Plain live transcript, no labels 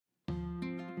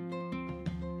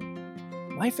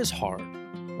Life is hard.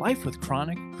 Life with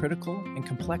chronic, critical, and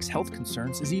complex health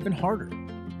concerns is even harder.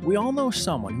 We all know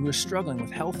someone who is struggling with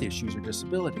health issues or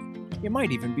disability. It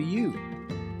might even be you.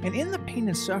 And in the pain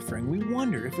and suffering, we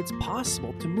wonder if it's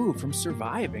possible to move from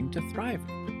surviving to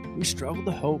thriving. We struggle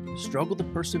to hope, struggle to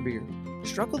persevere,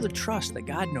 struggle to trust that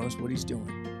God knows what He's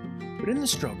doing. But in the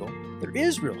struggle, there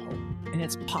is real hope, and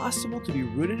it's possible to be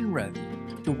rooted and ready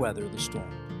to weather the storm.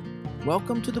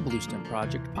 Welcome to the Bluestem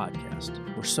Project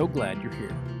podcast. We're so glad you're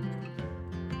here.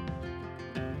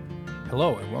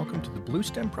 Hello, and welcome to the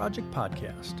Bluestem Project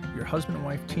podcast. Your husband and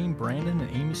wife team, Brandon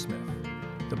and Amy Smith.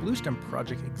 The Bluestem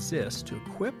Project exists to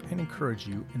equip and encourage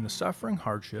you in the suffering,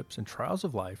 hardships, and trials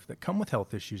of life that come with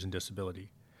health issues and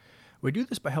disability. We do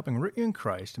this by helping root you in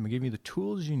Christ and by giving you the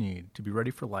tools you need to be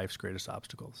ready for life's greatest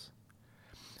obstacles.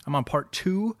 I'm on part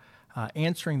 2,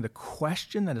 answering the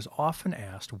question that is often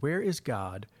asked, where is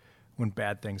God when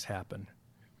bad things happen?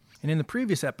 And in the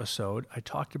previous episode, I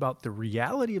talked about the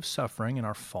reality of suffering in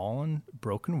our fallen,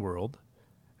 broken world.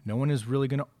 No one is really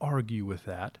going to argue with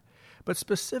that. But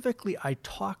specifically, I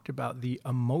talked about the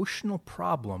emotional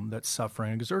problem that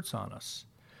suffering exerts on us.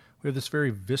 We have this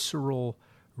very visceral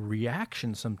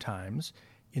reaction sometimes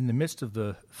in the midst of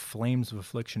the flames of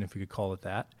affliction, if you could call it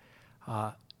that,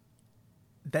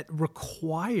 that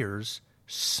requires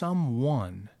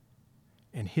someone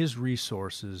and his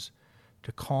resources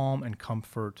to calm and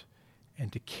comfort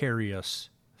and to carry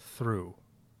us through.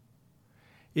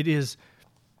 It is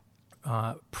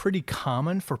pretty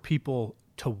common for people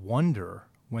to wonder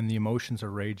when the emotions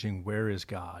are raging, where is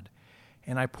God?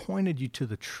 And I pointed you to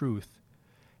the truth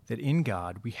that in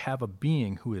God we have a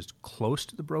being who is close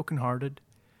to the brokenhearted,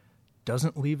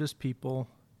 doesn't leave his people,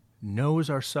 knows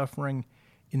our suffering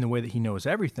in the way that he knows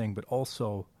everything, but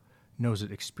also knows it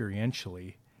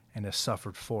experientially and has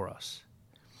suffered for us.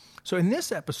 So in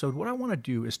this episode, what I want to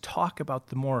do is talk about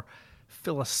the more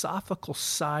philosophical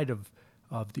side of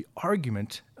the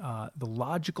argument, the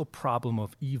logical problem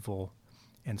of evil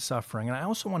and suffering. And I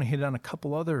also want to hit on a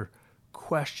couple other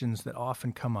questions that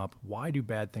often come up. Why do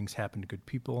bad things happen to good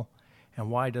people? And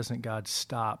why doesn't God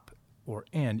stop or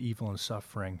end evil and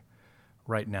suffering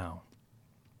right now?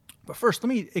 But first, let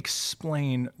me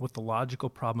explain what the logical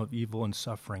problem of evil and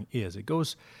suffering is. It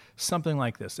goes something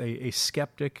like this. A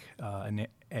skeptic, an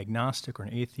agnostic, or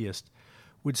an atheist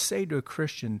would say to a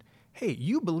Christian, hey,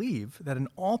 you believe that an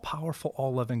all-powerful,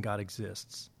 all-loving God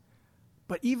exists,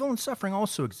 but evil and suffering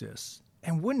also exists.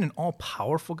 And wouldn't an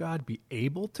all-powerful God be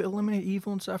able to eliminate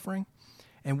evil and suffering?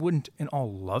 And wouldn't an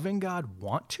all-loving God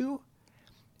want to?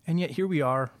 And yet here we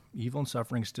are, evil and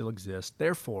suffering still exist.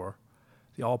 Therefore,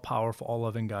 the all-powerful,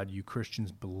 all-loving God you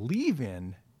Christians believe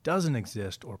in doesn't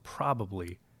exist, or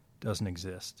probably doesn't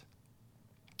exist.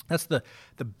 That's the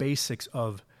basics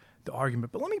of the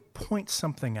argument. But let me point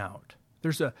something out.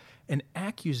 There's an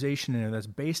accusation in there that's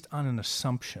based on an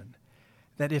assumption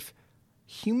that if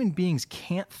human beings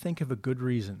can't think of a good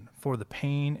reason for the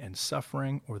pain and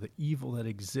suffering or the evil that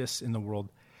exists in the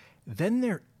world, then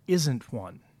there isn't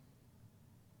one.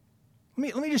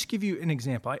 Let me just give you an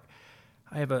example.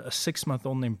 I have a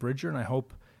 6-month-old named Bridger, and I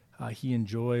hope he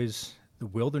enjoys the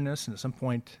wilderness. And at some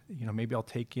point, maybe I'll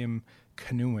take him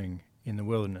canoeing in the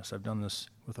wilderness. I've done this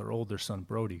with our older son,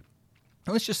 Brody.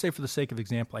 And let's just say, for the sake of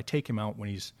example, I take him out when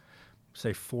he's,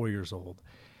 say, 4 years old.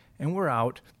 And we're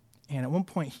out, and at one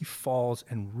point he falls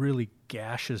and really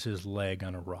gashes his leg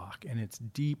on a rock. And it's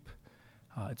deep.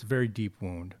 It's a very deep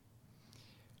wound.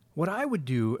 What I would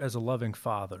do as a loving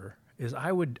father is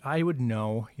I would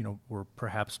know, we're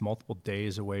perhaps multiple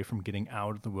days away from getting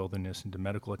out of the wilderness into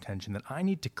medical attention, that I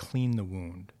need to clean the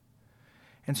wound.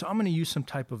 And so I'm going to use some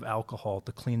type of alcohol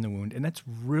to clean the wound, and that's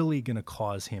really going to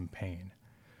cause him pain.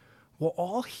 Well,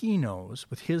 all he knows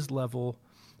with his level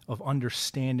of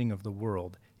understanding of the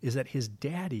world is that his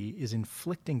daddy is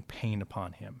inflicting pain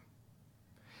upon him.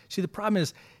 See, the problem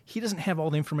is he doesn't have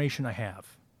all the information I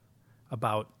have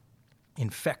about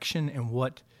infection and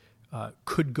what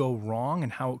could go wrong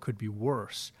and how it could be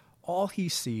worse. All he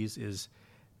sees is,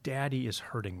 Daddy is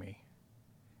hurting me.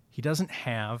 He doesn't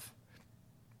have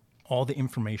all the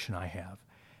information I have.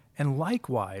 And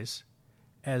likewise,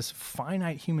 as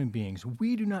finite human beings,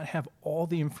 we do not have all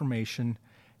the information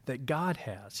that God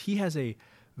has. He has a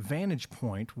vantage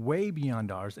point way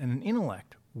beyond ours and an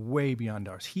intellect way beyond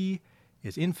ours. He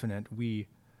is infinite. We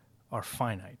are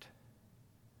finite.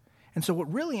 And so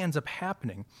what really ends up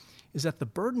happening is that the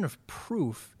burden of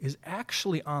proof is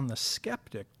actually on the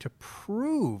skeptic to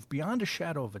prove beyond a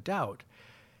shadow of a doubt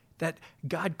that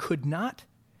God could not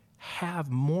have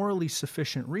morally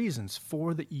sufficient reasons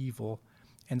for the evil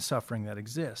and suffering that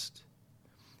exist.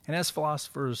 And as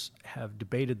philosophers have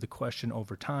debated the question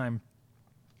over time,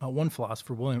 One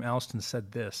philosopher, William Alston,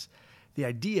 said this: the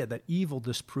idea that evil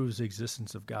disproves the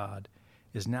existence of God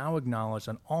is now acknowledged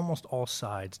on almost all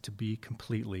sides to be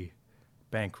completely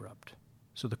bankrupt.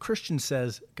 So the Christian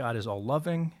says God is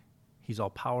all-loving, he's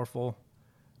all-powerful,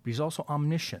 but he's also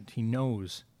omniscient. He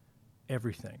knows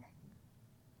everything.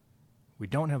 We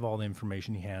don't have all the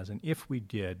information he has, and if we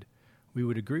did, we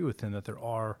would agree with him that there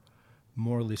are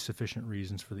morally sufficient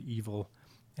reasons for the evil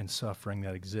and suffering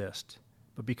that exist.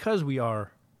 But because we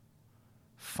are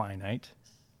finite,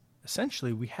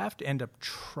 essentially we have to end up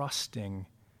trusting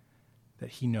that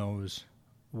he knows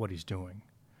what he's doing.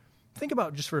 Think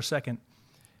about, just for a second,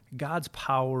 God's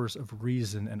powers of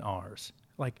reason and ours.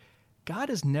 Like, God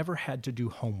has never had to do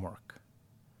homework.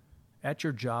 At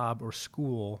your job or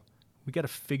school, we got to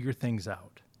figure things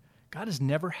out. God has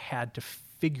never had to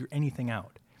figure anything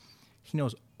out. He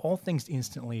knows all things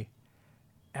instantly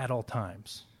at all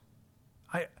times.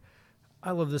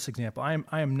 I love this example.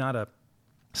 I am not a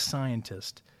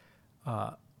scientist,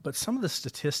 but some of the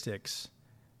statistics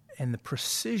and the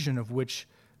precision of which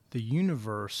the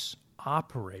universe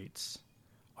operates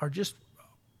are just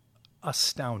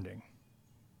astounding.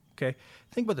 Okay?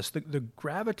 Think about this. The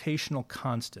gravitational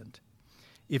constant,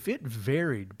 if it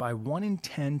varied by 1 in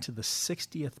 10 to the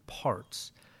 60th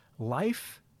parts,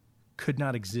 life could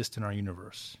not exist in our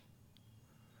universe.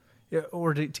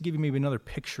 Or to give you maybe another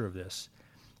picture of this,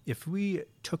 if we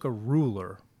took a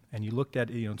ruler and you looked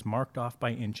at it, it's marked off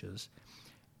by inches,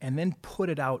 and then put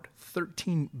it out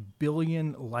 13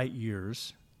 billion light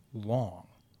years long,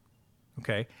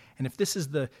 okay? And if this is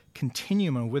the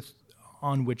continuum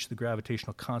on which the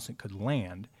gravitational constant could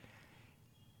land,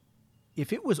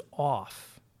 if it was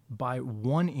off by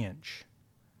 1 inch,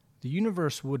 the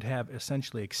universe would have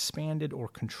essentially expanded or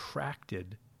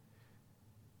contracted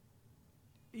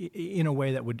in a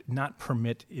way that would not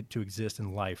permit it to exist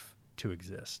and life to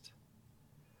exist.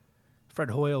 Fred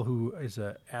Hoyle, who is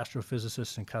an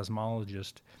astrophysicist and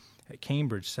cosmologist at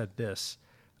Cambridge, said this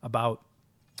about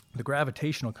the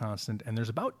gravitational constant, and there's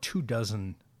about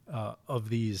 24 of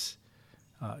these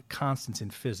constants in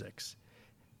physics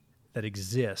that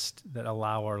exist that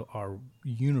allow our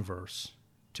universe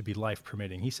to be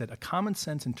life-permitting. He said, a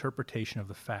common-sense interpretation of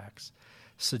the facts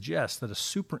suggests that a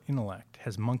super-intellect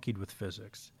has monkeyed with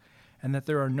physics, and that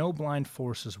there are no blind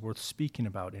forces worth speaking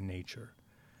about in nature.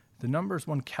 The numbers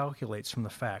one calculates from the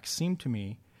facts seem to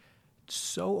me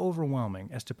so overwhelming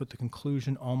as to put the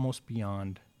conclusion almost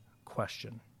beyond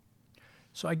question.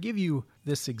 So I give you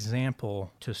this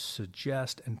example to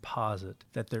suggest and posit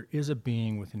that there is a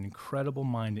being with an incredible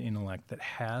mind and intellect that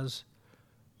has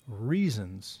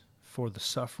reasons for the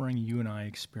suffering you and I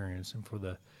experience and for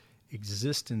the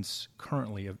existence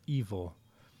currently of evil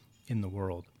in the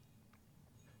world.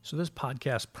 So this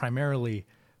podcast primarily,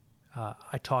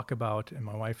 I talk about, and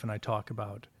my wife and I talk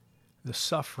about, the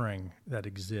suffering that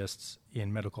exists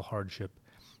in medical hardship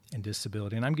and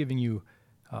disability. And I'm giving you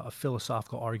a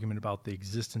philosophical argument about the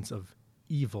existence of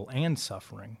evil and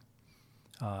suffering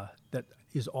that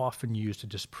is often used to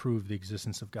disprove the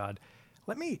existence of God.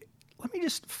 Let me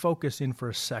just focus in for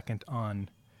a second on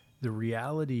the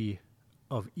reality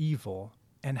of evil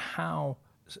and how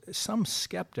some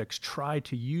skeptics try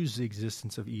to use the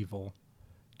existence of evil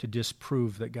to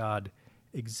disprove that God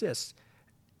exists.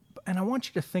 And I want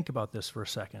you to think about this for a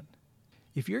second.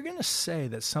 If you're going to say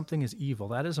that something is evil,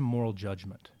 that is a moral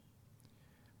judgment.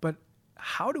 But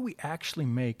how do we actually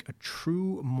make a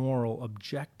true moral,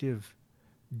 objective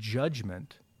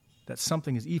judgment that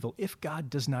something is evil if God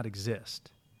does not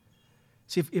exist?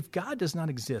 See, if God does not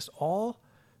exist, all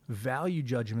value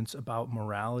judgments about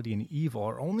morality and evil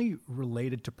are only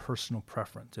related to personal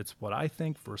preference. It's what I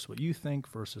think versus what you think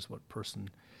versus what person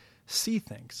C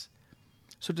thinks.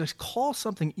 So to call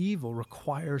something evil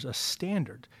requires a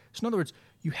standard. So in other words,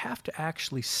 you have to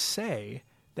actually say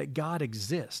that God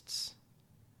exists.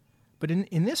 But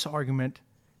in this argument,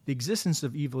 the existence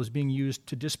of evil is being used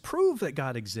to disprove that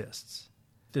God exists.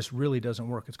 This really doesn't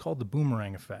work. It's called the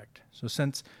boomerang effect. So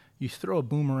since you throw a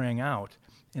boomerang out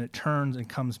and it turns and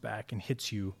comes back and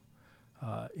hits you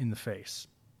in the face,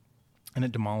 and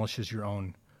it demolishes your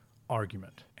own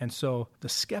argument. And so the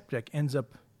skeptic ends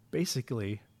up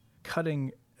basically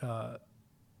cutting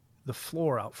the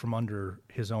floor out from under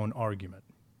his own argument.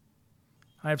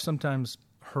 I have sometimes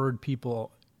heard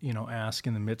people, ask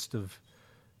in the midst of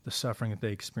the suffering that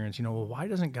they experience, well, why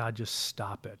doesn't God just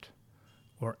stop it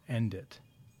or end it,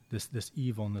 this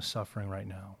evil and this suffering right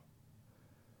now?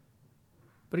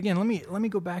 But again, let me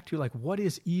go back to what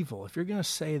is evil? If you're going to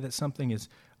say that something is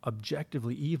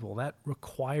objectively evil, that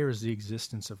requires the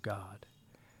existence of God.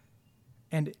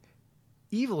 And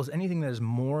evil is anything that is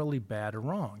morally bad or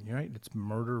wrong, right? It's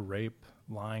murder, rape,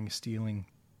 lying, stealing,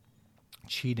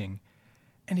 cheating.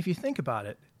 And if you think about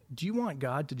it, do you want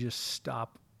God to just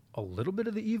stop a little bit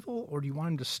of the evil, or do you want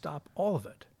him to stop all of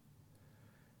it?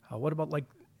 What about,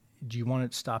 do you want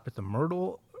it to stop at the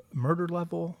murder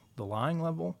level, the lying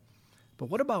level? But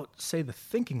what about, say, the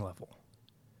thinking level?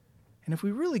 And if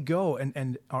we really go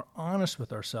and are honest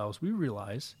with ourselves, we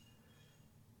realize,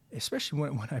 especially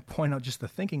when I point out just the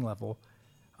thinking level,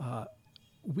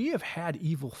 we have had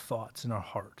evil thoughts in our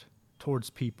heart towards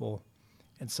people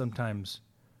and sometimes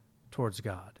towards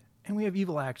God. And we have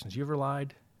evil actions. You ever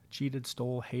lied, cheated,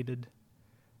 stole, hated,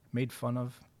 made fun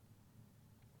of?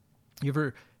 You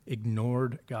ever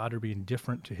ignored God or be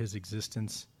indifferent to his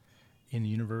existence in the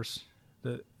universe?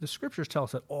 The scriptures tell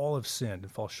us that all have sinned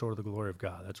and fall short of the glory of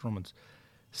God. That's Romans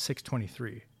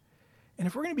 6:23. And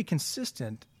if we're going to be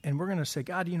consistent and we're going to say,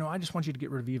 God, I just want you to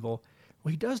get rid of evil, well,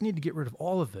 he does need to get rid of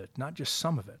all of it, not just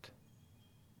some of it.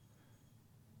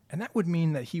 And that would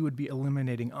mean that he would be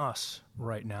eliminating us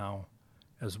right now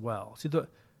as well. See, the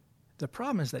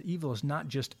problem is that evil is not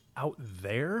just out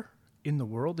there in the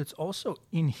world, it's also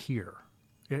in here,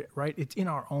 right? It's in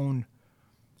our own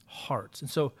hearts. And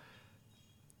so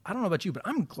I don't know about you, but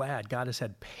I'm glad God has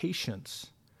had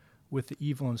patience with the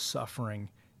evil and suffering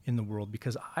in the world,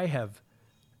 because I have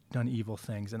done evil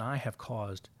things and I have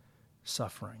caused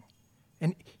suffering.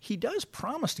 And he does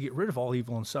promise to get rid of all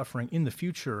evil and suffering in the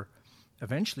future,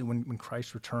 eventually when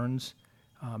Christ returns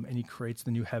and he creates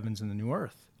the new heavens and the new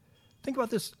earth. Think about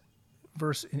this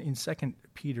verse in 2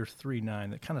 Peter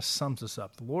 3:9 that kind of sums this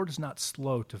up. The Lord is not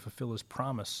slow to fulfill his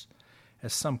promise,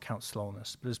 as some count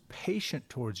slowness, but is patient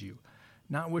towards you,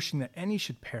 not wishing that any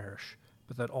should perish,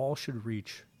 but that all should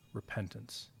reach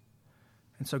repentance.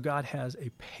 And so God has a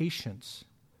patience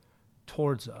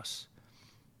towards us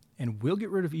and will get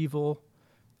rid of evil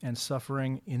and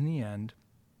suffering in the end,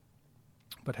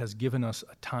 but has given us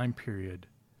a time period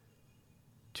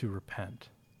to repent.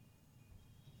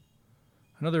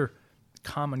 Another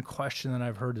common question that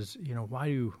I've heard is, why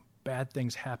do bad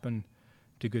things happen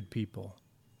to good people?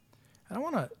 And I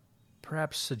want to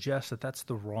perhaps suggest that that's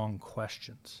the wrong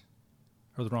questions,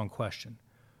 or the wrong question.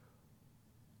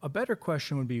 A better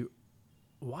question would be,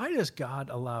 why does God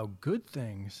allow good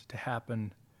things to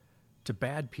happen to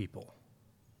bad people?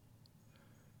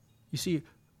 You see,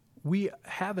 we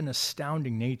have an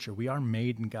astounding nature. We are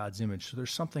made in God's image, so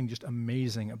there's something just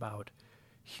amazing about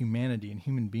humanity and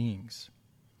human beings.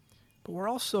 But we're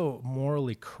also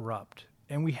morally corrupt,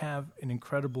 and we have an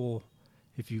incredible,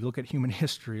 if you look at human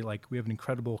history, we have an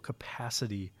incredible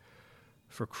capacity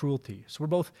for cruelty. So we're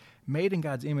both made in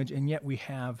God's image, and yet we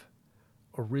have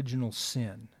original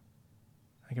sin.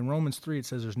 Like in Romans 3, it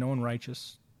says there's no one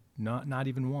righteous, not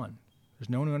even one. There's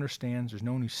no one who understands. There's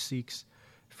no one who seeks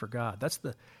for God. That's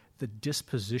the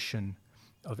disposition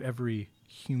of every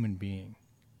human being.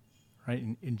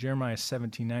 Right? In Jeremiah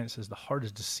 17:9, it says, the heart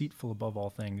is deceitful above all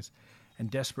things and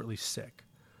desperately sick.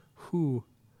 Who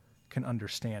can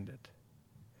understand it?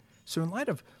 So in light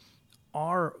of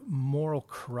our moral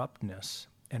corruptness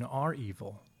and our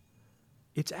evil,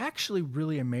 it's actually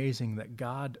really amazing that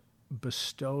God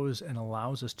bestows and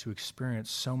allows us to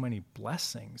experience so many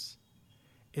blessings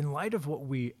in light of what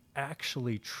we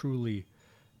actually truly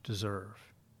deserve.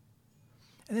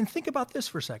 And then think about this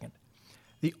for a second.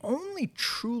 The only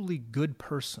truly good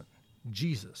person,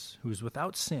 Jesus, who is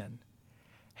without sin,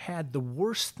 had the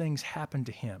worst things happen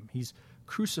to him. He's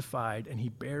crucified and he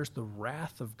bears the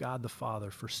wrath of God the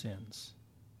Father for sins.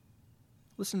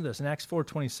 Listen to this. In Acts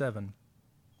 4:27,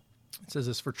 it says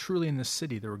this, for truly in this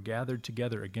city there were gathered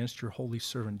together against your holy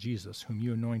servant Jesus, whom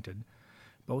you anointed,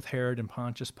 both Herod and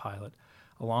Pontius Pilate,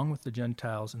 along with the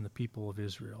Gentiles and the people of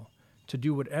Israel, to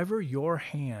do whatever your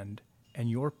hand and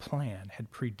your plan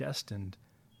had predestined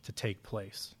to take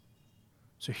place.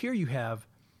 So here you have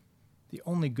the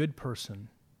only good person,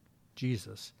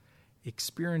 Jesus,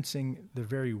 experiencing the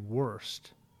very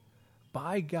worst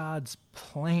by God's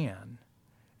plan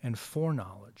and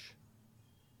foreknowledge,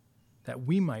 that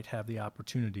we might have the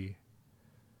opportunity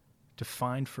to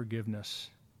find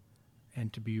forgiveness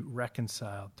and to be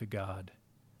reconciled to God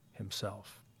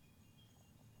himself.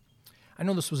 I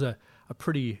know this was a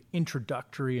pretty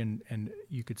introductory and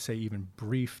you could say even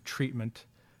brief treatment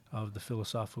of the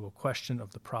philosophical question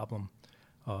of the problem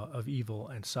of evil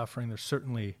and suffering. There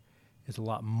certainly is a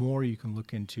lot more you can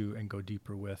look into and go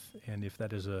deeper with. And if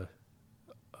that is a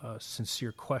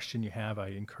sincere question you have, I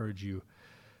encourage you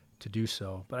to do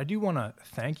so. But I do want to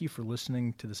thank you for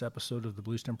listening to this episode of the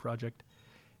Bluestem Project.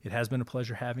 It has been a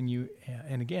pleasure having you.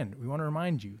 And again, we want to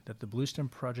remind you that the Bluestem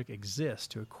Project exists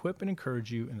to equip and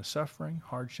encourage you in the suffering,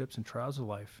 hardships, and trials of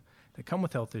life that come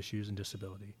with health issues and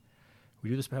disability. We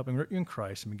do this by helping root you in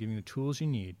Christ and by giving you the tools you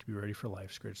need to be ready for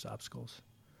life's greatest obstacles.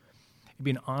 It'd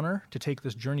be an honor to take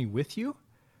this journey with you.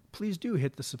 Please do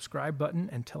hit the subscribe button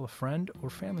and tell a friend or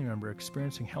family member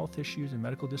experiencing health issues and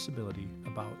medical disability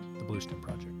about the Bluestem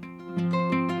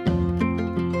Project.